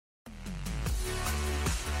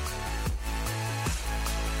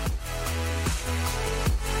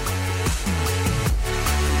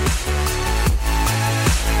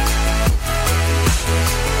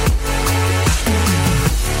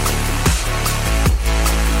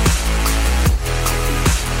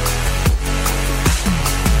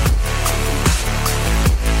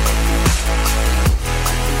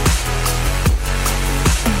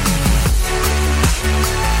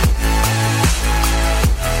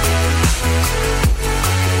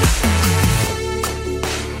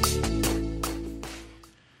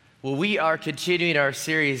are continuing our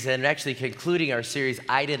series and actually concluding our series,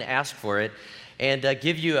 I Didn't Ask For It, and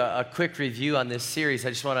give you a quick review on this series. I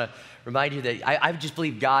just want to remind you that I just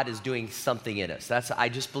believe God is doing something in us. I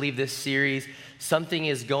just believe this series, something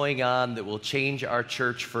is going on that will change our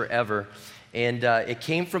church forever. And it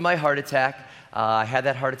came from my heart attack. I had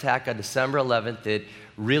that heart attack on December 11th. It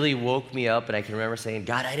really woke me up, and I can remember saying,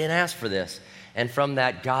 God, I didn't ask for this. And from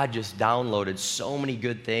that, God just downloaded so many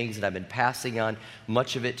good things, and I've been passing on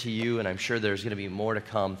much of it to you, and I'm sure there's going to be more to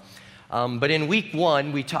come. But in week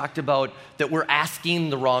one, we talked about that we're asking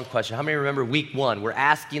the wrong question. How many remember week one? We're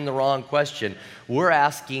asking the wrong question. We're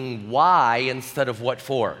asking why instead of what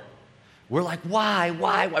for. We're like, why?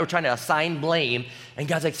 We're trying to assign blame. And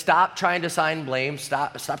God's like, stop trying to assign blame.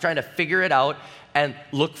 Stop trying to figure it out and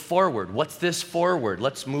look forward. What's this forward?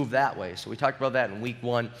 Let's move that way. So we talked about that in week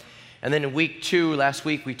one. And then in week two, last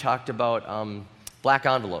week, we talked about black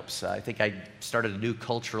envelopes. I think I started a new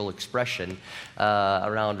cultural expression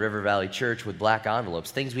around River Valley Church with black envelopes,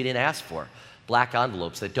 things we didn't ask for. Black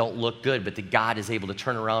envelopes that don't look good, but that God is able to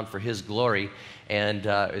turn around for His glory. And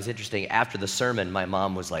it was interesting, after the sermon, my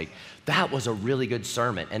mom was like, that was a really good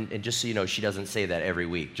sermon. And just so you know, she doesn't say that every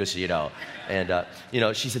week, just so you know. And,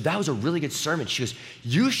 she said, that was a really good sermon. She goes,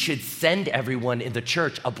 you should send everyone in the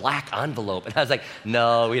church a black envelope. And I was like,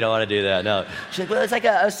 no, we don't want to do that, no. She's like, well, it's like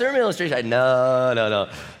a sermon illustration. I, no.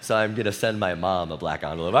 So I'm going to send my mom a black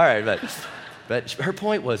envelope. All right, But her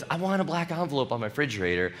point was, I want a black envelope on my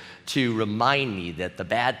refrigerator to remind me that the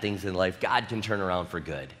bad things in life, God can turn around for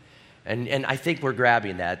good. And I think we're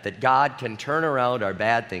grabbing that God can turn around our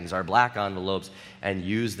bad things, our black envelopes, and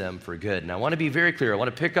use them for good. And I want to be very clear. I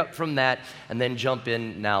want to pick up from that and then jump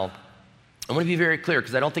in now. I want to be very clear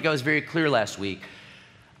because I don't think I was very clear last week.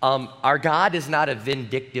 Our God is not a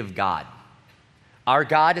vindictive God. Our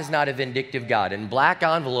God is not a vindictive God, and black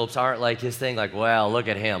envelopes aren't like His thing, like, well, look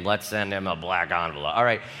at him, let's send him a black envelope. All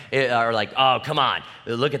right, or like, oh, come on,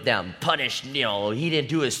 look at them, punished, he didn't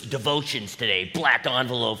do his devotions today, black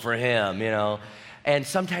envelope for him, And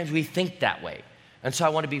sometimes we think that way. And so I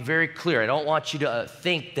want to be very clear. I don't want you to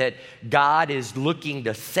think that God is looking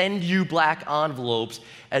to send you black envelopes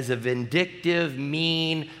as a vindictive,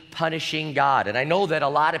 mean, punishing God. And I know that a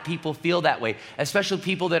lot of people feel that way, especially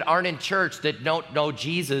people that aren't in church, that don't know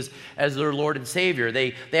Jesus as their Lord and Savior.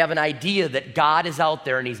 They have an idea that God is out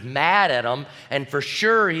there and He's mad at them, and for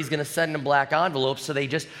sure He's going to send them black envelopes, so they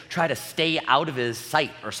just try to stay out of His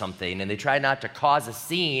sight or something, and they try not to cause a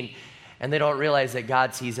scene. And they don't realize that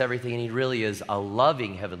God sees everything, and He really is a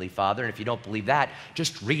loving Heavenly Father. And if you don't believe that,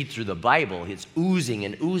 just read through the Bible. It's oozing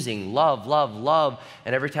and oozing love, love, love.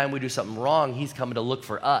 And every time we do something wrong, He's coming to look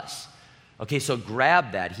for us. Okay, so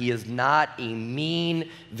grab that. He is not a mean,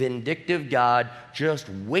 vindictive God just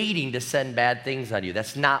waiting to send bad things on you.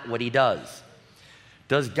 That's not what He does.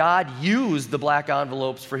 Does God use the black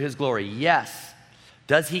envelopes for His glory? Yes.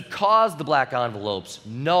 Does He cause the black envelopes?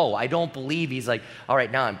 No, I don't believe He's like, all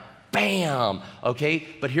right, now I'm bam, okay?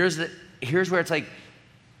 But here's where it's like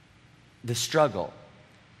the struggle.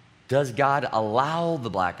 Does God allow the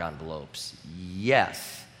black envelopes?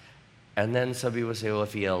 Yes. And then some people say, well,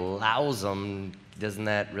 if He allows them, doesn't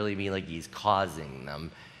that really mean like He's causing them?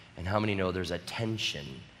 And how many know there's a tension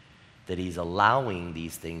that He's allowing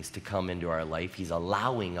these things to come into our life? He's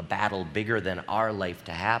allowing a battle bigger than our life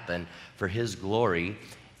to happen for His glory.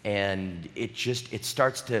 And it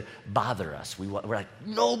starts to bother us. We're like,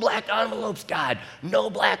 no black envelopes, God, no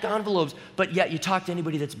black envelopes. But yet you talk to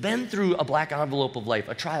anybody that's been through a black envelope of life,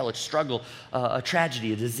 a trial, a struggle, a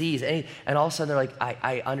tragedy, a disease, and all of a sudden they're like,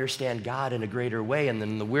 I understand God in a greater way. And then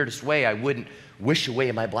in the weirdest way, I wouldn't wish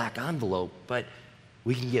away my black envelope, but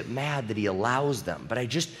we can get mad that He allows them. But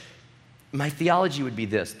my theology would be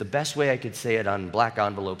this. The best way I could say it on black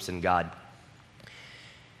envelopes and God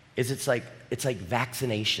is it's like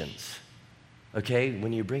vaccinations, okay?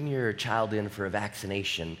 When you bring your child in for a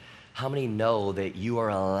vaccination, how many know that you are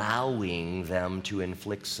allowing them to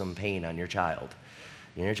inflict some pain on your child?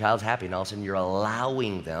 Your child's happy, and all of a sudden you're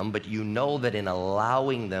allowing them, but you know that in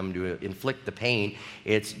allowing them to inflict the pain,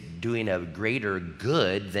 it's doing a greater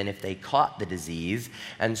good than if they caught the disease,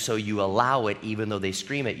 and so you allow it even though they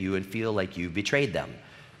scream at you and feel like you betrayed them.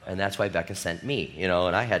 And that's why Becca sent me, and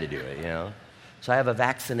I had to do it, So I have a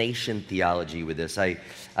vaccination theology with this. I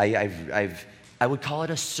would call it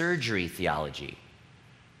a surgery theology.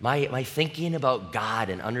 My thinking about God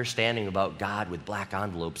and understanding about God with black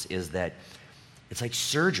envelopes is that it's like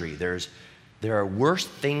surgery. There are worse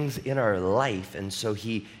things in our life, and so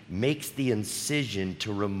He makes the incision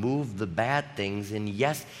to remove the bad things. And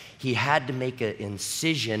yes, He had to make an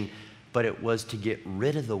incision, but it was to get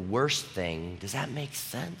rid of the worst thing. Does that make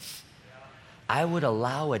sense? I would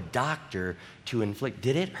allow a doctor to inflict.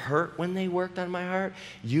 Did it hurt when they worked on my heart?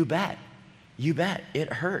 You bet. You bet. It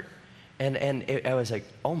hurt. I was like,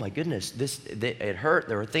 oh my goodness, it hurt.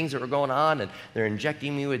 There were things that were going on, and they're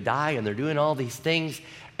injecting me with dye, and they're doing all these things.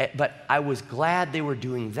 But I was glad they were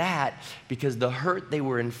doing that because the hurt they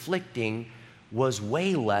were inflicting was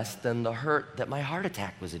way less than the hurt that my heart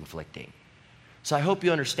attack was inflicting. So I hope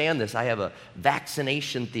you understand this. I have a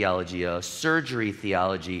vaccination theology, a surgery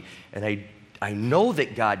theology, and I know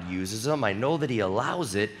that God uses them. I know that He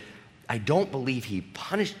allows it. I don't believe He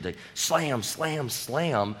punished, like slam, slam,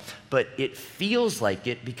 slam, but it feels like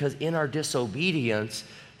it because in our disobedience,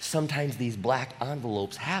 sometimes these black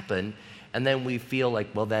envelopes happen, and then we feel like,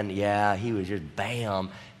 well then, yeah, He was just bam.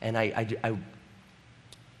 And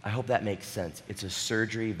I hope that makes sense. It's a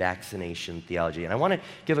surgery vaccination theology. And I want to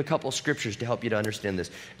give a couple scriptures to help you to understand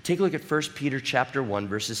this. Take a look at 1 Peter chapter 1,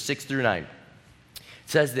 verses 6 through 9. It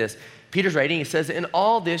says this. Peter's writing, he says, in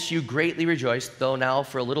all this you greatly rejoice, though now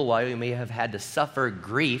for a little while you may have had to suffer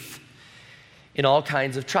grief in all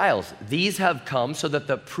kinds of trials. These have come so that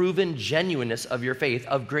the proven genuineness of your faith,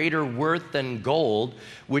 of greater worth than gold,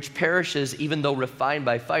 which perishes even though refined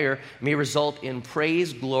by fire, may result in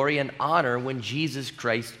praise, glory, and honor when Jesus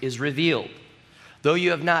Christ is revealed. Though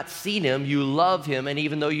you have not seen Him, you love Him, and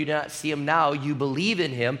even though you do not see Him now, you believe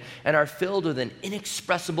in Him and are filled with an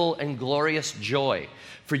inexpressible and glorious joy.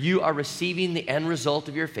 For you are receiving the end result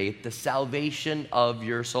of your faith, the salvation of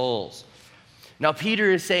your souls. Now, Peter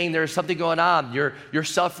is saying there's something going on. You're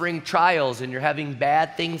suffering trials and you're having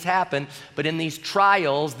bad things happen, but in these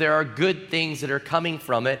trials, there are good things that are coming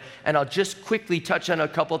from it, and I'll just quickly touch on a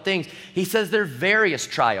couple things. He says there are various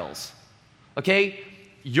trials, okay?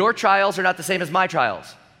 Your trials are not the same as my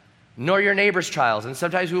trials, nor your neighbor's trials, and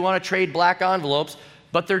sometimes we want to trade black envelopes,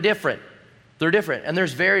 but they're different. They're different, and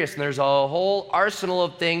there's various, and there's a whole arsenal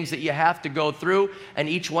of things that you have to go through, and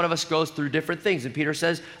each one of us goes through different things. And Peter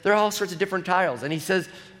says there are all sorts of different trials, and he says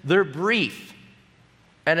they're brief.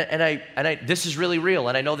 And this is really real,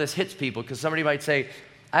 and I know this hits people because somebody might say,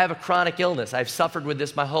 I have a chronic illness. I've suffered with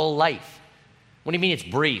this my whole life. What do you mean it's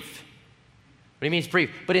brief? What do you mean it's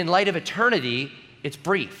brief? But in light of eternity, it's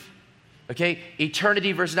brief. Okay,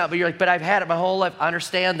 eternity versus now. But you're like, but I've had it my whole life. I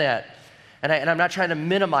understand that. And I'm not trying to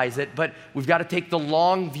minimize it, but we've got to take the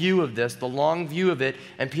long view of this, the long view of it.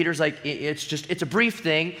 And Peter's like, it's a brief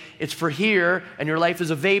thing. It's for here, and your life is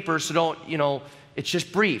a vapor, so don't, it's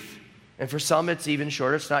just brief. And for some, it's even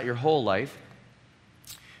shorter. It's not your whole life.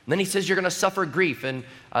 And then he says you're going to suffer grief. And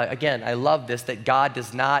again, I love this, that God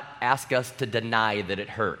does not ask us to deny that it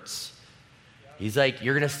hurts. He's like,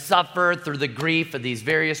 you're going to suffer through the grief of these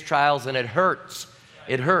various trials, and it hurts.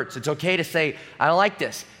 It hurts. It's okay to say, I don't like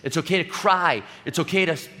this. It's okay to cry. It's okay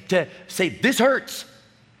to say, this hurts.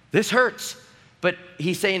 This hurts. But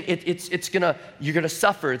he's saying you're gonna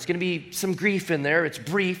suffer. It's gonna be some grief in there. It's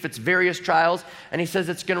brief. It's various trials. And he says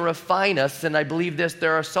it's gonna refine us. And I believe this,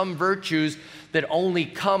 there are some virtues that only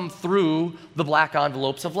come through the black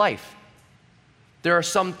envelopes of life. There are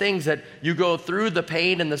some things that you go through the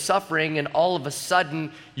pain and the suffering, and all of a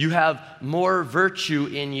sudden you have more virtue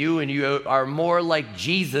in you, and you are more like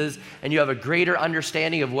Jesus, and you have a greater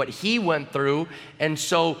understanding of what He went through. And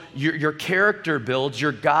so your character builds,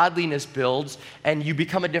 your godliness builds, and you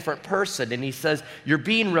become a different person. And he says, you're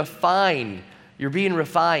being refined. You're being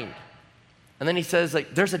refined. And then he says,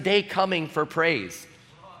 like, there's a day coming for praise.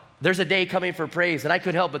 There's a day coming for praise. And I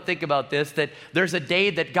couldn't help but think about this, that there's a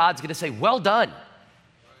day that God's going to say, well done.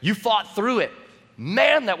 You fought through it.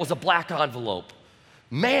 Man, that was a black envelope.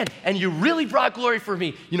 Man, and you really brought glory for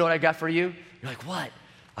me. You know what I got for you? You're like, what?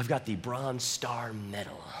 I've got the Bronze Star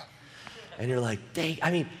Medal. And you're like,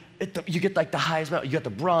 dang, you get like the highest medal. You got the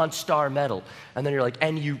Bronze Star Medal. And then you're like,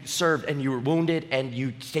 and you served, and you were wounded, and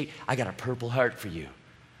you stayed. I got a Purple Heart for you.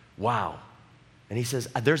 Wow. And he says,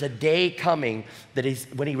 there's a day coming that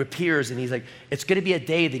when he appears, and he's like, it's going to be a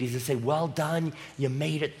day that he's going to say, well done, you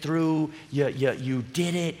made it through, you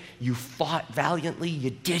did it, you fought valiantly, you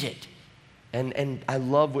did it. And I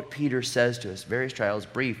love what Peter says to us, various trials,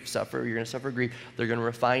 brief, you're going to suffer grief, they're going to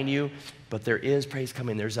refine you, but there is praise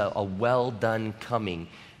coming. There's a well done coming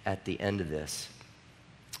at the end of this.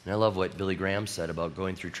 And I love what Billy Graham said about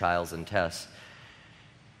going through trials and tests.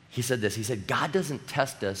 He said this, he said, God doesn't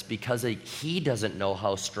test us because He doesn't know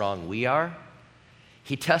how strong we are.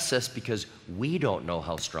 He tests us because we don't know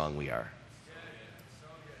how strong we are.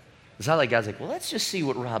 It's not like God's like, well, let's just see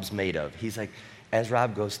what Rob's made of. He's like, as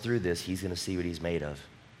Rob goes through this, he's going to see what he's made of.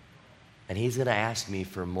 And He's going to ask me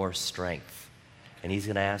for more strength. And He's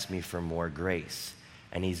going to ask me for more grace.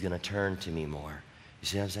 And He's going to turn to me more. You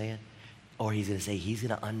see what I'm saying? or he's going to say he's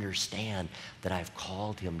going to understand that I've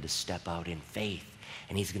called him to step out in faith.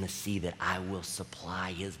 And he's going to see that I will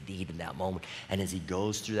supply his need in that moment. And as he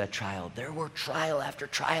goes through that trial, there were trial after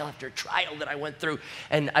trial after trial that I went through.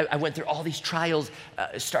 And I went through all these trials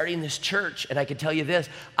starting this church. And I can tell you this,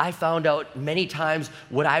 I found out many times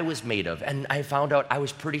what I was made of. And I found out I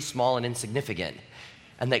was pretty small and insignificant.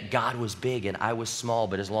 And that God was big and I was small.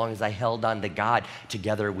 But as long as I held on to God,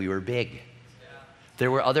 together we were big. There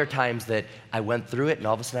were other times that I went through it and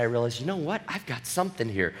all of a sudden I realized, you know what? I've got something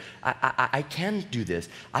here. I can do this.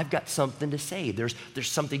 I've got something to say. There's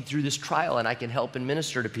something through this trial and I can help and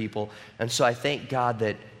minister to people. And so I thank God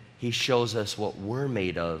that he shows us what we're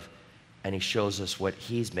made of and he shows us what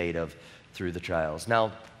he's made of through the trials.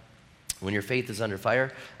 Now, when your faith is under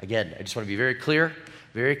fire, again, I just want to be very clear,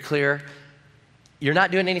 very clear. You're not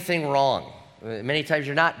doing anything wrong. Many times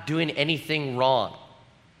you're not doing anything wrong,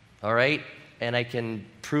 all right? And I can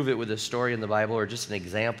prove it with a story in the Bible or just an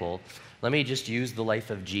example. Let me just use the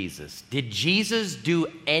life of Jesus. Did Jesus do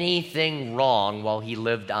anything wrong while he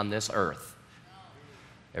lived on this earth?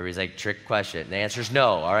 Everybody's like, trick question. The answer is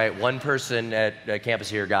no. All right, one person at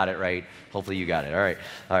campus here got it right. Hopefully you got it.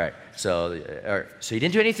 All right. So he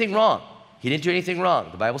didn't do anything wrong. He didn't do anything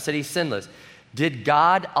wrong. The Bible said he's sinless. Did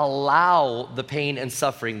God allow the pain and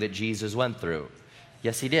suffering that Jesus went through?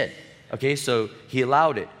 Yes, he did. Okay, so he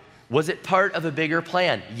allowed it. Was it part of a bigger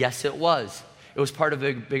plan? Yes, it was. It was part of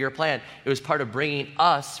a bigger plan. It was part of bringing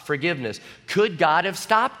us forgiveness. Could God have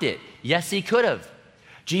stopped it? Yes, he could have.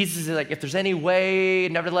 Jesus is like, if there's any way,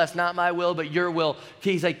 nevertheless, not my will, but your will.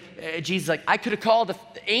 He's like, Jesus is like, I could have called the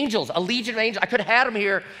angels, a legion of angels. I could have had them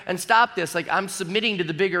here and stopped this. Like, I'm submitting to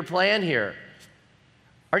the bigger plan here.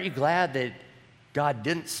 Aren't you glad that God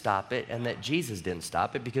didn't stop it and that Jesus didn't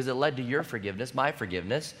stop it because it led to your forgiveness, my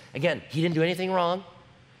forgiveness? Again, he didn't do anything wrong.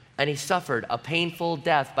 And he suffered a painful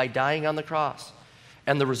death by dying on the cross.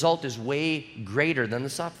 And the result is way greater than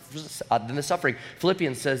the suffering.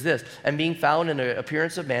 Philippians says this, and being found in the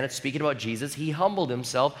appearance of man, it's speaking about Jesus, he humbled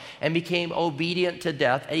himself and became obedient to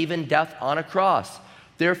death, even death on a cross.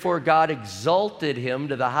 Therefore God exalted him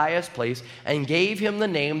to the highest place and gave him the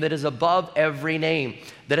name that is above every name,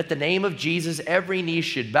 that at the name of Jesus every knee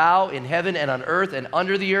should bow in heaven and on earth and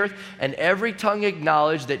under the earth, and every tongue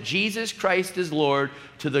acknowledge that Jesus Christ is Lord,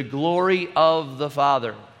 to the glory of the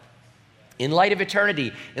Father. In light of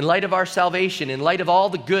eternity, in light of our salvation, in light of all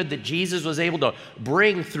the good that Jesus was able to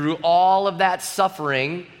bring through all of that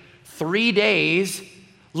suffering, 3 days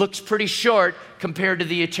looks pretty short compared to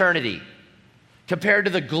the eternity. Compared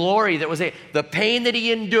to the glory that was the pain that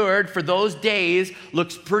he endured for those days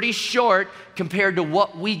looks pretty short compared to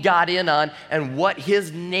what we got in on and what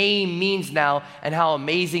his name means now and how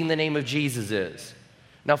amazing the name of Jesus is.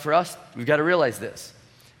 Now for us, we've got to realize this.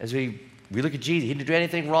 As we look at Jesus, he didn't do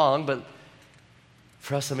anything wrong, but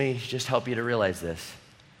for us, let me just help you to realize this.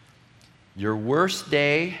 Your worst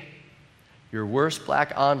day, your worst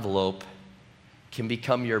black envelope can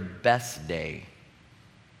become your best day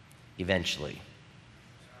eventually.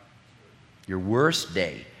 Your worst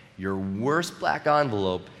day, your worst black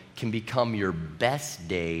envelope can become your best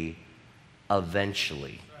day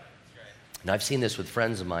eventually. Now, I've seen this with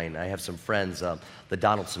friends of mine. I have some friends, the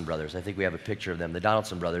Donaldson brothers. I think we have a picture of them, the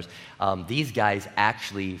Donaldson brothers. These guys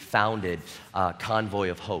actually founded Convoy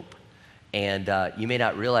of Hope. And you may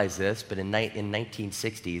not realize this, but in the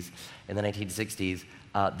 1960s,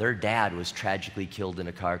 their dad was tragically killed in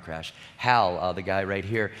a car crash. Hal, the guy right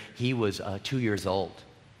here, he was 2 years old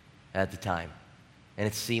at the time. And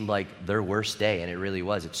it seemed like their worst day, and it really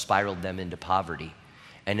was. It spiraled them into poverty.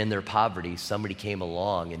 And in their poverty, somebody came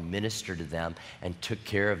along and ministered to them and took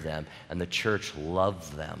care of them, and the church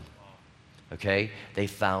loved them. Okay? They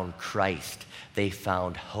found Christ. They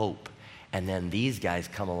found hope. And then these guys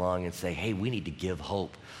come along and say, hey, we need to give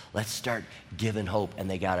hope. Let's start giving hope. And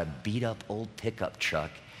they got a beat-up old pickup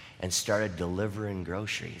truck and started delivering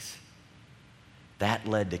groceries. That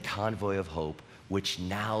led to Convoy of Hope, which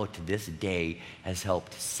now to this day has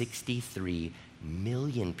helped 63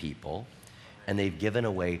 million people, and they've given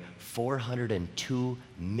away $402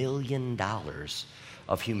 million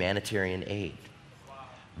of humanitarian aid.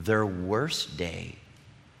 Their worst day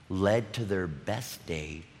led to their best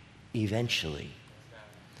day eventually.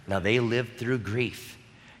 Now, they lived through grief.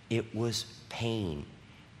 It was pain.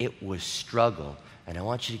 It was struggle. And I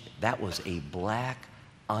want you to, that was a black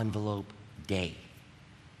envelope day.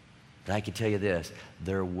 But I can tell you this,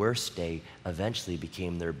 their worst day eventually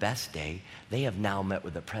became their best day. They have now met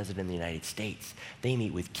with the President of the United States. They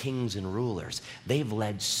meet with kings and rulers. They've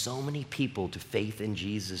led so many people to faith in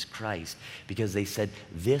Jesus Christ because they said,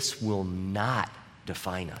 this will not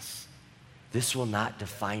define us. This will not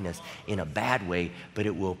define us in a bad way, but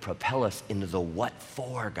it will propel us into the what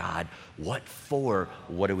for, God? What for?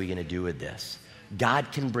 What are we going to do with this?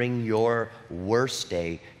 God can bring your worst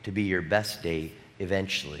day to be your best day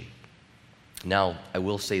eventually. Now, I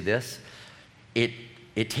will say this.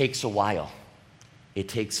 It takes a while. It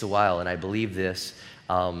takes a while, and I believe this.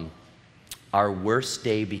 Our worst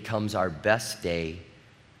day becomes our best day,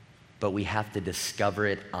 but we have to discover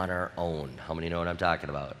it on our own. How many know what I'm talking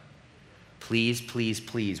about? Please, please,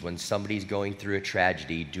 please, when somebody's going through a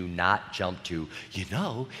tragedy, do not jump to,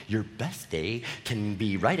 your best day can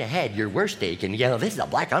be right ahead. Your worst day can, this is a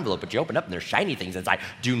black envelope, but you open up and there's shiny things inside.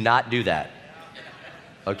 Do not do that.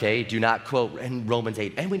 Okay? Do not quote in Romans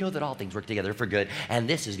 8, and we know that all things work together for good, and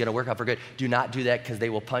this is going to work out for good. Do not do that because they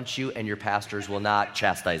will punch you and your pastors will not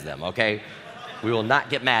chastise them, okay? We will not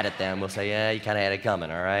get mad at them. We'll say, yeah, you kind of had it coming,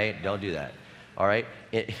 all right? Don't do that, all right?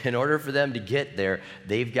 In order for them to get there,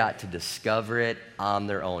 they've got to discover it on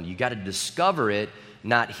their own. You got to discover it,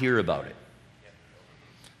 not hear about it.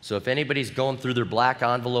 So if anybody's going through their black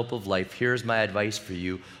envelope of life, here's my advice for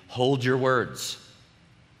you. Hold your words.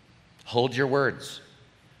 Hold your words.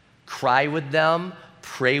 Cry with them,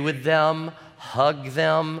 pray with them, hug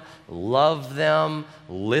them, love them,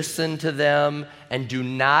 listen to them, and do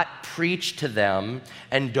not preach to them,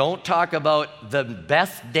 and don't talk about the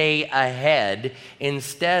best day ahead.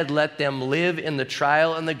 Instead, let them live in the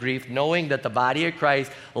trial and the grief, knowing that the body of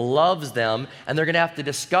Christ loves them, and they're going to have to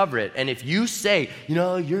discover it. And if you say,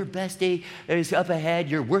 your best day is up ahead,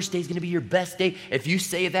 your worst day is going to be your best day, if you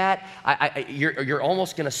say that, you're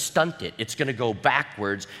almost going to stunt it. It's going to go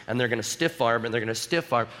backwards, and they're going to stiff arm, and they're going to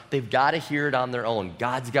stiff arm. They've got to hear it on their own.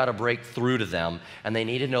 God's got to break through to them, and they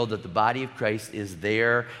need to know that the body of Christ is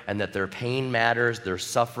there, and that their pain matters, their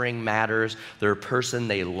suffering matters, their person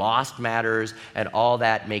they lost matters, and all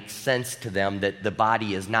that makes sense to them, that the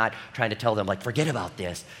body is not trying to tell them, forget about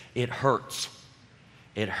this. It hurts.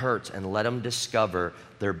 It hurts, and let them discover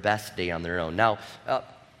their best day on their own. Now,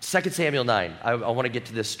 2 Samuel 9, I want to get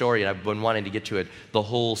to this story, and I've been wanting to get to it the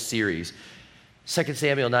whole series. 2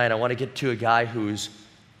 Samuel 9, I want to get to a guy whose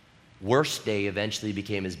worst day eventually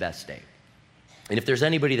became his best day. And if there's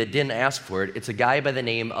anybody that didn't ask for it, it's a guy by the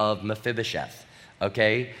name of Mephibosheth,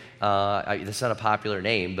 okay? That's not a popular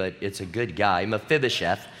name, but it's a good guy,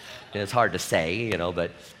 Mephibosheth. And it's hard to say,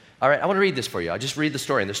 but... All right, I want to read this for you. I'll just read the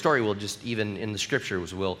story, and the story will just, even in the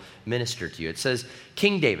scriptures, will minister to you. It says,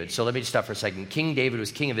 King David. So let me just stop for a second. King David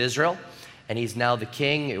was king of Israel, and he's now the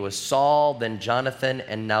king. It was Saul, then Jonathan,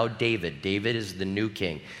 and now David. David is the new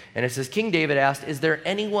king. And it says, King David asked, is there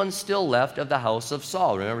anyone still left of the house of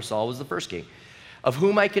Saul? Remember, Saul was the first king. Of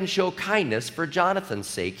whom I can show kindness for Jonathan's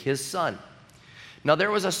sake, his son. Now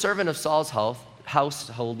there was a servant of Saul's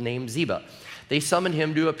household named Ziba. They summoned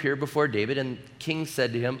him to appear before David, and the king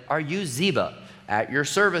said to him, are you Ziba? At your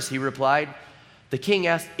service, he replied. The king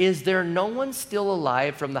asked, is there no one still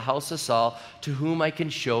alive from the house of Saul to whom I can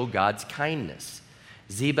show God's kindness?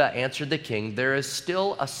 Ziba answered the king, there is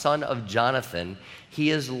still a son of Jonathan.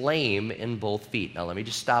 He is lame in both feet. Now let me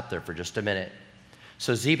just stop there for just a minute.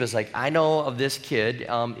 So Ziba's like, I know of this kid.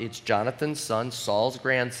 It's Jonathan's son, Saul's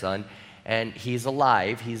grandson, and he's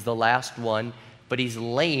alive. He's the last one, but he's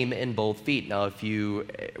lame in both feet. Now, if you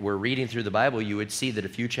were reading through the Bible, you would see that a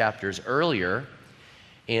few chapters earlier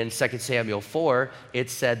in 2 Samuel 4, it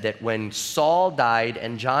said that when Saul died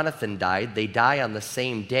and Jonathan died, they die on the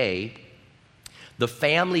same day. The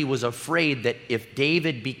family was afraid that if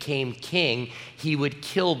David became king, he would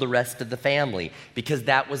kill the rest of the family, because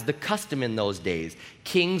that was the custom in those days.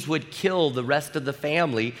 Kings would kill the rest of the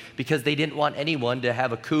family because they didn't want anyone to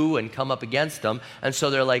have a coup and come up against them. And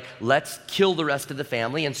so they're like, let's kill the rest of the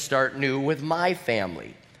family and start new with my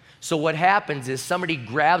family. So what happens is somebody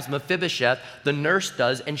grabs Mephibosheth, the nurse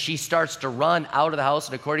does, and she starts to run out of the house.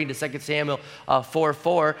 And according to 2 Samuel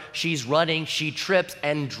 4:4, she's running, she trips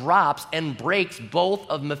and drops and breaks both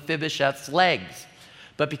of Mephibosheth's legs.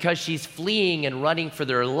 But because she's fleeing and running for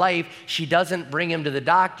their life, she doesn't bring him to the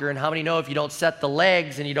doctor. And how many know if you don't set the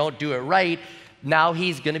legs and you don't do it right, now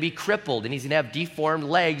he's going to be crippled and he's going to have deformed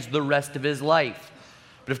legs the rest of his life.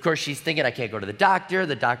 But of course, she's thinking, I can't go to the doctor.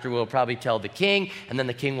 The doctor will probably tell the king, and then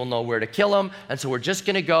the king will know where to kill him. And so we're just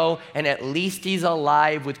going to go, and at least he's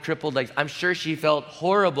alive with crippled legs. I'm sure she felt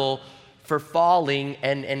horrible for falling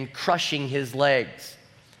and crushing his legs.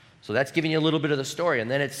 So that's giving you a little bit of the story. And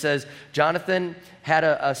then it says, Jonathan had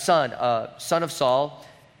a son of Saul,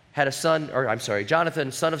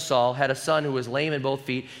 Jonathan, son of Saul, had a son who was lame in both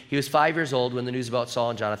feet. He was 5 years old when the news about Saul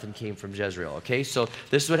and Jonathan came from Jezreel. Okay, so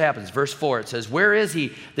this is what happens. Verse 4, it says, where is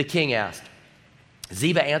he? The king asked.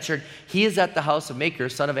 Ziba answered, he is at the house of Machir,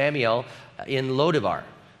 son of Ammiel, in Lodebar.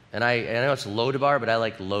 And I know it's Lodabar, but I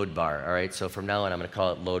like Lodabar, all right? So from now on, I'm going to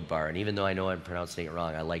call it Lodabar. And even though I know I'm pronouncing it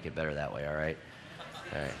wrong, I like it better that way, all right?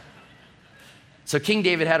 All right. So King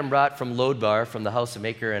David had him brought from Lodabar, from the house of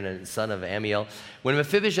Maker and a son of Amiel. When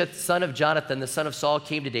Mephibosheth, son of Jonathan, the son of Saul,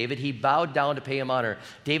 came to David, he bowed down to pay him honor.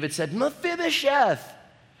 David said, Mephibosheth!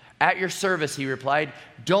 At your service, he replied.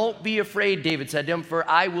 Don't be afraid, David said to him, for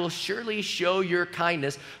I will surely show your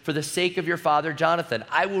kindness for the sake of your father Jonathan.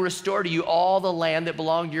 I will restore to you all the land that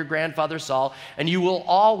belonged to your grandfather Saul, and you will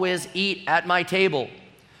always eat at my table.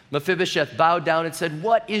 Mephibosheth bowed down and said,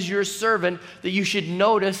 what is your servant that you should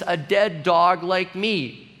notice a dead dog like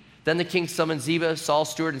me? Then the king summoned Ziba,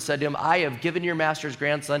 Saul's steward, and said to him, I have given your master's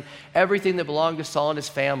grandson everything that belonged to Saul and his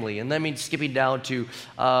family. And then skipping down to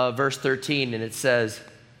verse 13, and it says,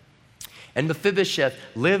 and Mephibosheth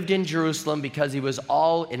lived in Jerusalem because he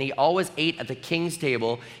always ate at the king's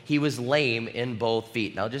table. He was lame in both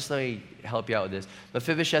feet. Now, just let me help you out with this.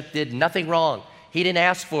 Mephibosheth did nothing wrong. He didn't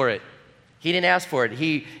ask for it. He didn't ask for it.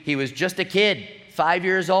 He was just a kid, 5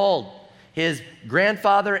 years old. His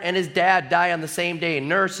grandfather and his dad die on the same day.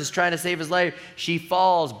 Nurse is trying to save his life. She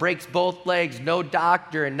falls, breaks both legs, no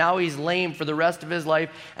doctor, and now he's lame for the rest of his life,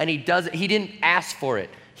 and he didn't ask for it.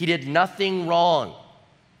 He did nothing wrong.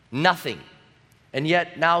 Nothing. And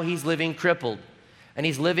yet now he's living crippled. And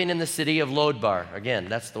he's living in the city of Lodabar. Again,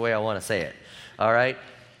 that's the way I want to say it. All right?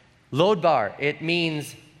 Lodabar, it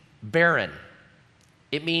means barren.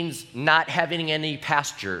 It means not having any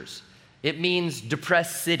pastures. It means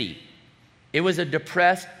depressed city. It was a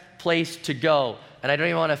depressed place to go. And I don't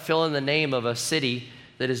even want to fill in the name of a city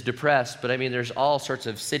that is depressed, but I mean, there's all sorts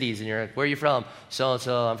of cities, and you're like, where are you from?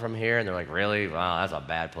 So-and-so, I'm from here. And they're like, really? Wow, that's a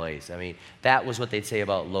bad place. I mean, that was what they'd say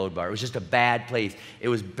about Lodabar. It was just a bad place. It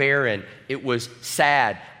was barren. It was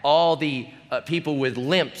sad. All the people with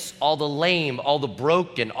limps, all the lame, all the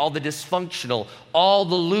broken, all the dysfunctional, all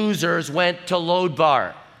the losers went to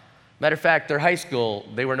Lodabar. Matter of fact, their high school,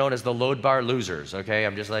 they were known as the Lodabar Losers, okay?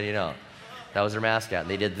 I'm just letting you know. That was their mascot, and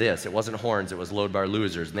they did this. It wasn't horns, it was Lodabar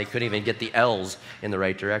Losers, and they couldn't even get the L's in the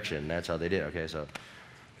right direction. That's how they did. Okay, so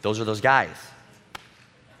those are those guys.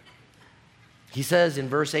 He says in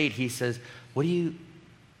verse 8, he says, why would you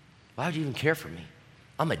even care for me?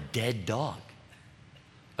 I'm a dead dog.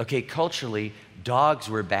 Okay, culturally, dogs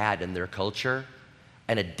were bad in their culture,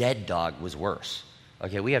 and a dead dog was worse.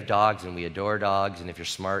 Okay, we have dogs, and we adore dogs, and if you're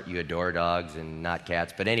smart, you adore dogs and not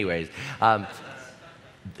cats. But anyways,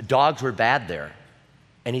 dogs were bad there.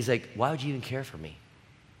 And he's like, why would you even care for me?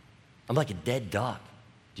 I'm like a dead dog.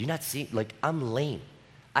 Do you not see? Like, I'm lame.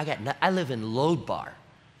 I live in Lodabar.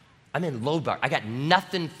 I'm in Lodabar. I got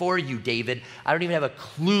nothing for you, David. I don't even have a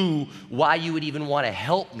clue why you would even want to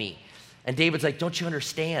help me. And David's like, don't you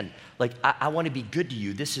understand? Like, I want to be good to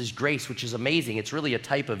you. This is grace, which is amazing. It's really a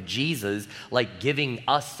type of Jesus, like giving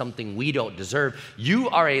us something we don't deserve. You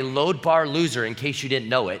are a Lodabar loser, in case you didn't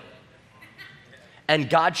know it. And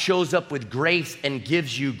God shows up with grace and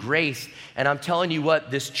gives you grace. And I'm telling you what,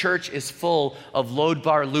 this church is full of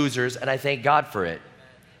Lodabar losers, and I thank God for it.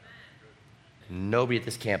 Nobody at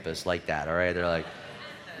this campus like that, all right? They're like,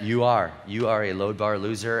 you are a Lodabar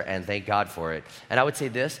loser, and thank God for it. And I would say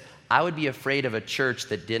this, I would be afraid of a church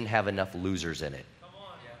that didn't have enough losers in it.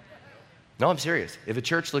 No, I'm serious. If a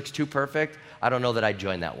church looks too perfect, I don't know that I'd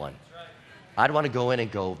join that one. I'd want to go in and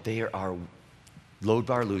go, there are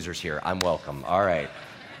Lodabar losers here. I'm welcome. All right.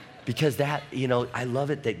 Because that, I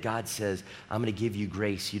love it that God says, I'm going to give you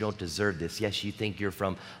grace. You don't deserve this. Yes, you think you're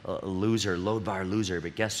from a loser, Lodabar loser,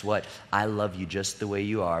 but guess what? I love you just the way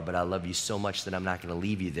you are, but I love you so much that I'm not going to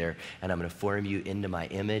leave you there, and I'm going to form you into my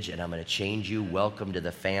image, and I'm going to change you. Welcome to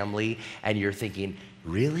the family. And you're thinking,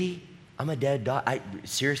 really? I'm a dead dog?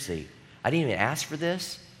 Seriously, I didn't even ask for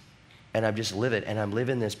this, and I'm just living, and I'm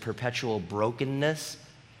living this perpetual brokenness.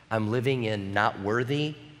 I'm living in not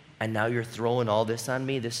worthy, and now you're throwing all this on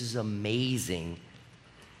me? This is amazing.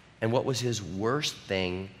 And what was his worst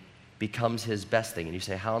thing becomes his best thing. And you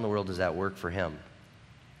say, how in the world does that work for him?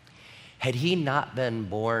 Had he not been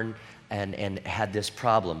born and had this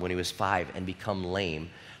problem when he was 5 and become lame,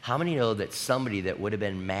 how many know that somebody that would have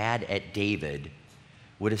been mad at David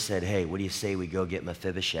would have said, hey, what do you say we go get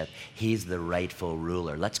Mephibosheth? He's the rightful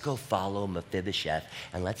ruler. Let's go follow Mephibosheth,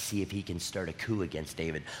 and let's see if he can start a coup against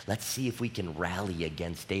David. Let's see if we can rally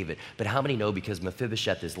against David. But how many know because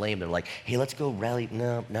Mephibosheth is lame, they're like, hey, let's go rally.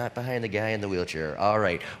 No, not behind the guy in the wheelchair. All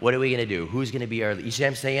right, what are we going to do? Who's going to be our, you see what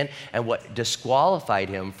I'm saying? And what disqualified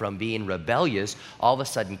him from being rebellious all of a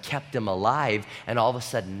sudden kept him alive, and all of a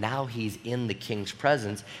sudden now he's in the king's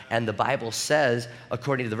presence. And the Bible says,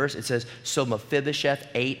 according to the verse, it says, so Mephibosheth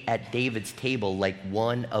ate at David's table like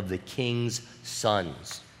one of the king's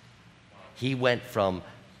sons. He went from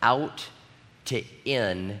out to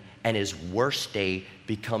in, and his worst day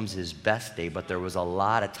becomes his best day, but there was a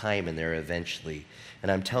lot of time in there eventually.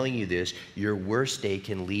 And I'm telling you this, your worst day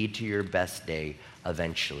can lead to your best day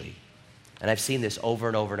eventually. And I've seen this over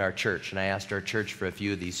and over in our church, and I asked our church for a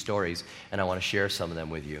few of these stories, and I want to share some of them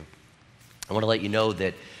with you. I want to let you know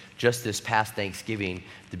that just this past Thanksgiving,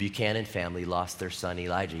 the Buchanan family lost their son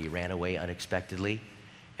Elijah. He ran away unexpectedly,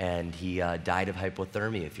 and he died of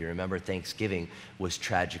hypothermia. If you remember, Thanksgiving was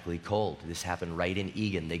tragically cold. This happened right in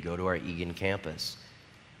Eagan. They go to our Eagan campus.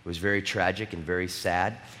 It was very tragic and very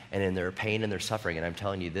sad, and in their pain and their suffering, and I'm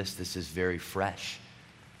telling you this is very fresh.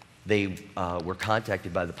 They were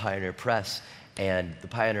contacted by the Pioneer Press, and the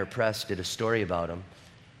Pioneer Press did a story about them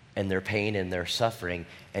and their pain and their suffering.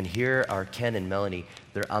 And here are Ken and Melanie.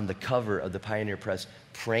 They're on the cover of the Pioneer Press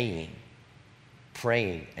praying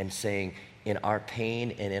and saying, in our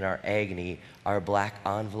pain and in our agony, our black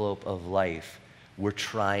envelope of life, we're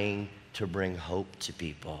trying to bring hope to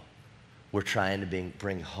people. We're trying to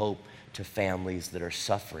bring hope to families that are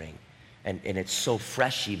suffering. And it's so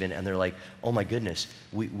fresh even, and they're like, oh my goodness,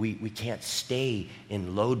 we can't stay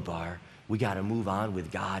in Lodebar. We got to move on with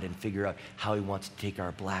God and figure out how he wants to take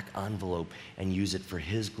our black envelope and use it for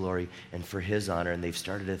his glory and for his honor. And they've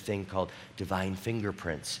started a thing called Divine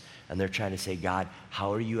Fingerprints. And they're trying to say, God,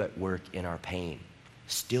 how are you at work in our pain?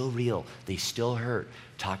 Still real. They still hurt.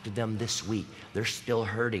 Talk to them this week. They're still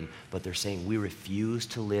hurting, but they're saying, we refuse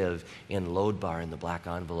to live in Lodebar in the black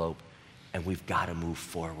envelope. And we've got to move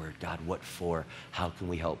forward. God, what for? How can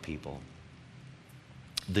we help people?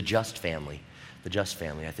 The Just family.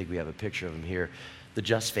 I think we have a picture of them here. The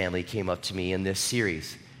Just family came up to me in this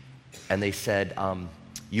series, and they said,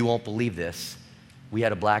 you won't believe this. We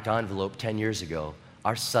had a black envelope 10 years ago.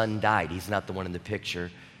 Our son died. He's not the one in the picture.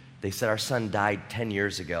 They said our son died 10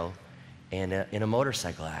 years ago in a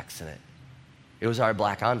motorcycle accident. It was our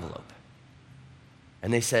black envelope.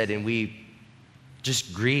 And they said, and we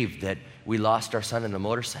just grieved that we lost our son in a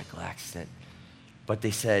motorcycle accident. But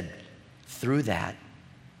they said, through that,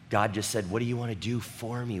 God just said, what do you want to do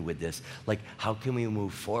for me with this? Like, how can we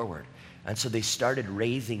move forward? And so they started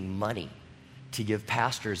raising money to give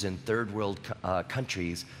pastors in third world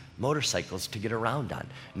countries motorcycles to get around on.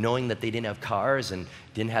 Knowing that they didn't have cars and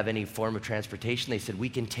didn't have any form of transportation, they said, we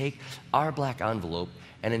can take our black envelope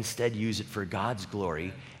and instead use it for God's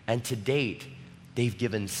glory. And to date, they've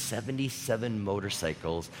given 77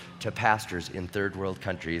 motorcycles to pastors in third world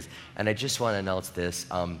countries. And I just want to announce this.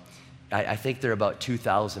 I think they're about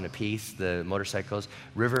 2,000 a piece, the motorcycles.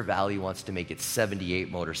 River Valley wants to make it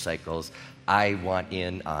 78 motorcycles. I want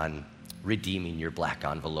in on redeeming your black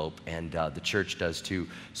envelope, and the church does too.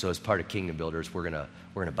 So as part of Kingdom Builders, we're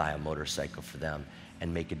gonna buy a motorcycle for them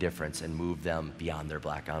and make a difference and move them beyond their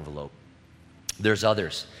black envelope. There's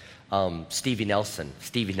others. Stevie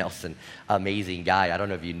Nelson, amazing guy. I don't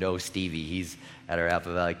know if you know Stevie. He's at our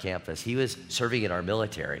Apple Valley campus. He was serving in our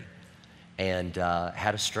military and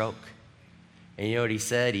had a stroke. And you know what he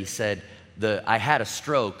said? He said, I had a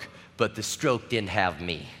stroke, but the stroke didn't have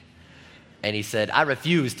me. And he said, I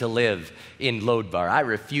refuse to live in Lodebar. I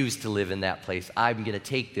refuse to live in that place. I'm going to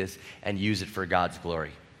take this and use it for God's glory.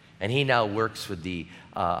 And he now works with the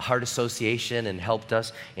Heart Association and helped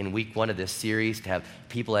us in week 1 of this series to have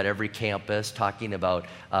people at every campus talking about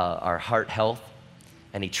our heart health.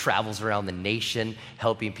 And he travels around the nation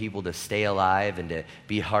helping people to stay alive and to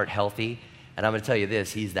be heart healthy. And I'm going to tell you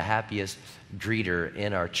this, he's the happiest greeter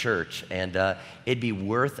in our church. And it'd be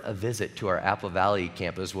worth a visit to our Apple Valley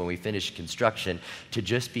campus when we finish construction to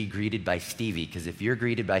just be greeted by Stevie. Because if you're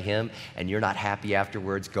greeted by him and you're not happy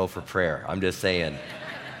afterwards, go for prayer. I'm just saying.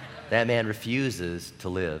 That man refuses to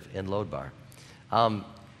live in Lodebar.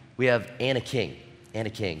 We have Anna King,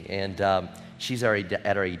 and she's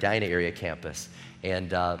at our Edina area campus.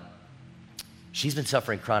 And she's been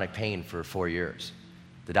suffering chronic pain for 4 years.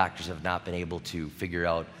 The doctors have not been able to figure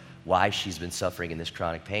out why she's been suffering in this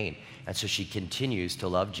chronic pain. And so she continues to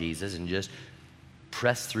love Jesus and just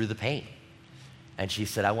press through the pain. And she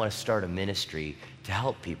said, I want to start a ministry to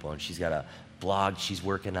help people. And she's got a blog she's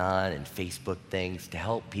working on and Facebook things to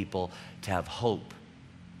help people to have hope.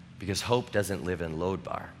 Because hope doesn't live in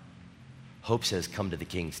Lodebar. Hope says, come to the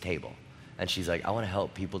King's table. And she's like, I want to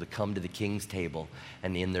help people to come to the King's table.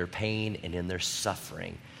 And in their pain and in their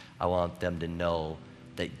suffering, I want them to know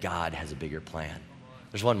that God has a bigger plan.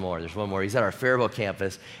 There's one more. He's at our Faribault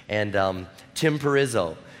campus. And Tim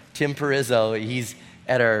Perizzo, he's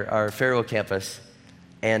at our Faribault campus.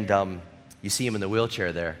 And you see him in the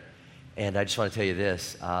wheelchair there. And I just want to tell you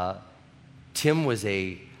this. Tim was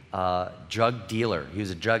a drug dealer. He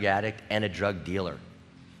was a drug addict and a drug dealer.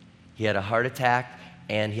 He had a heart attack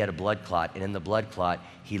and he had a blood clot. And in the blood clot,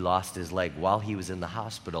 he lost his leg. While he was in the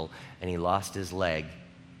hospital and he lost his leg,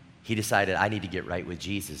 he decided, I need to get right with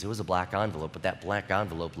Jesus. It was a black envelope, but that black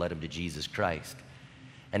envelope led him to Jesus Christ.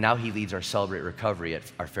 And now he leads our Celebrate Recovery at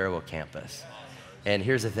our Farewell campus. And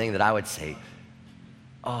here's the thing that I would say,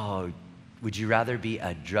 oh, would you rather be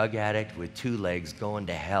a drug addict with 2 legs going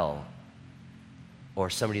to hell, or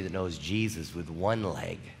somebody that knows Jesus with 1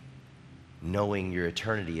 leg, knowing your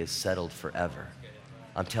eternity is settled forever?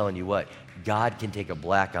 I'm telling you what, God can take a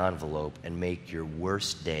black envelope and make your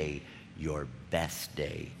worst day your best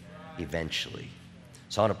day eventually.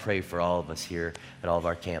 So I want to pray for all of us here at all of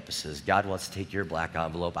our campuses. God wants to take your black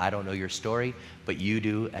envelope. I don't know your story, but you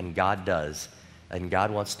do, and God does. And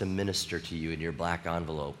God wants to minister to you in your black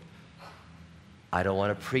envelope. I don't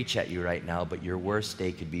want to preach at you right now, but your worst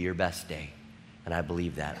day could be your best day. And I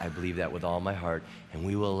believe that. I believe that with all my heart. And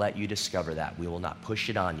we will let you discover that. We will not push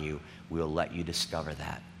it on you. We will let you discover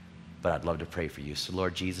that. But I'd love to pray for you. So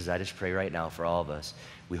Lord Jesus, I just pray right now for all of us.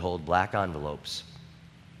 We hold black envelopes,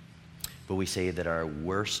 but we say that our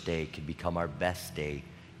worst day could become our best day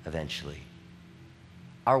eventually.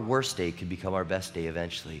 Our worst day could become our best day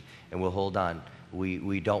eventually. And we'll hold on.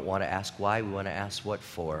 We don't want to ask why. We want to ask what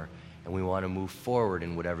for. And we want to move forward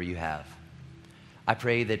in whatever you have. I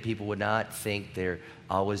pray that people would not think they're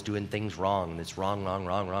always doing things wrong, and it's wrong,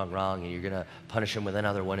 and you're going to punish them with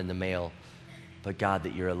another one in the mail. But God,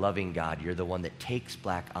 that you're a loving God. You're the one that takes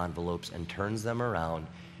black envelopes and turns them around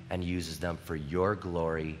and uses them for your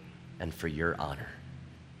glory and for your honor.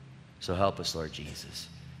 So help us, Lord Jesus.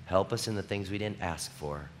 Help us in the things we didn't ask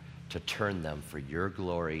for to turn them for your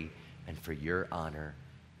glory and for your honor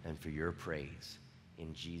and for your praise.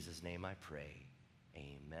 In Jesus' name I pray.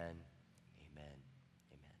 Amen. Amen.